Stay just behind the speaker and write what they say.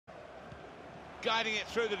Guiding it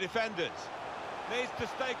through the defenders. Needs to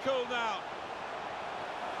stay cool now.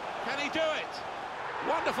 Can he do it?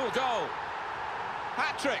 Wonderful goal.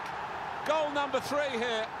 Hat-trick. Goal number 3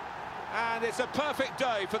 here. And it's a perfect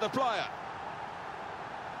day for the player.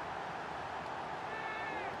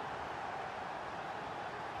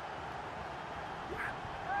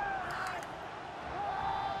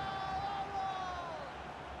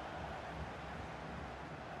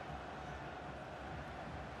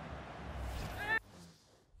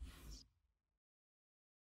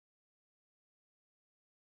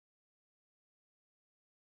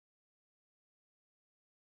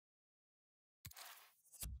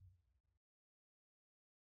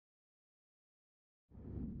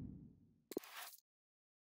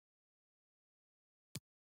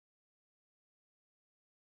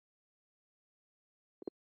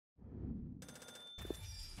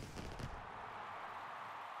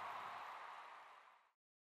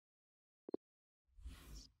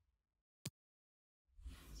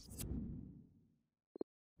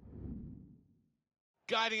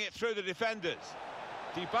 Guiding it through the defenders.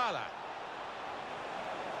 Dybala.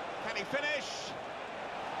 Can he finish?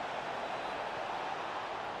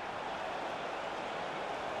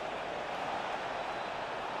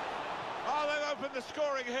 Oh, they've opened the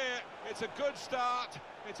scoring here. It's a good start.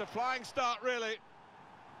 It's a flying start, really.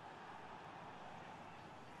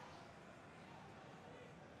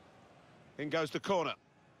 In goes the corner.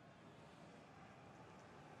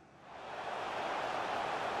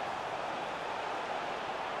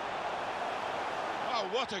 Oh,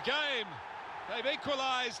 what a game! They've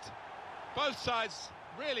equalised. Both sides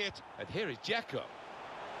really... And here is Dzeko.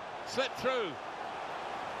 Slipped through.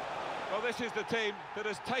 Well, this is the team that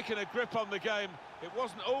has taken a grip on the game. It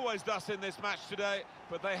wasn't always thus in this match today,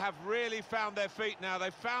 but they have really found their feet now.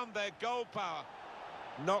 They've found their goal power.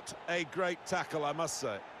 Not a great tackle, I must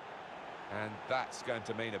say. And that's going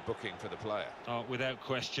to mean a booking for the player. Oh, without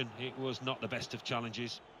question, it was not the best of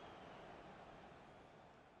challenges.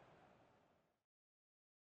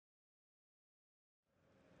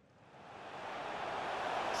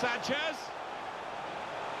 Sanchez.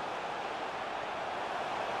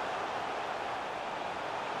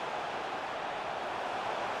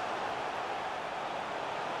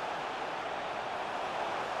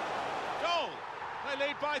 Goal! They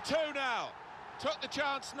lead by 2 now. Took the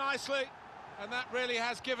chance nicely, and that really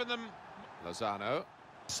has given them... Lozano.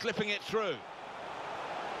 Slipping it through.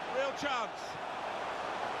 Real chance.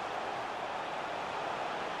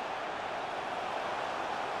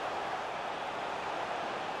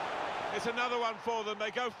 It's another one for them.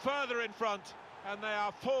 They go further in front, and they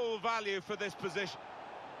are full value for this position.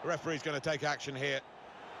 The referee's going to take action here.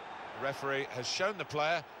 The referee has shown the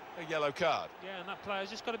player a yellow card. Yeah, and that player's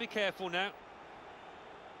just got to be careful now.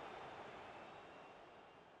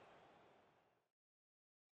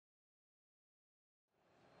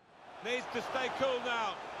 Needs to stay cool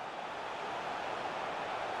now.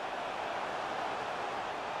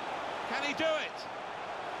 Can he do it?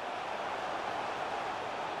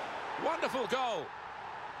 Wonderful goal.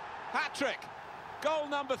 Hat-trick. Goal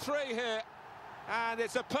number 3 here. And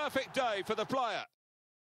it's a perfect day for the player.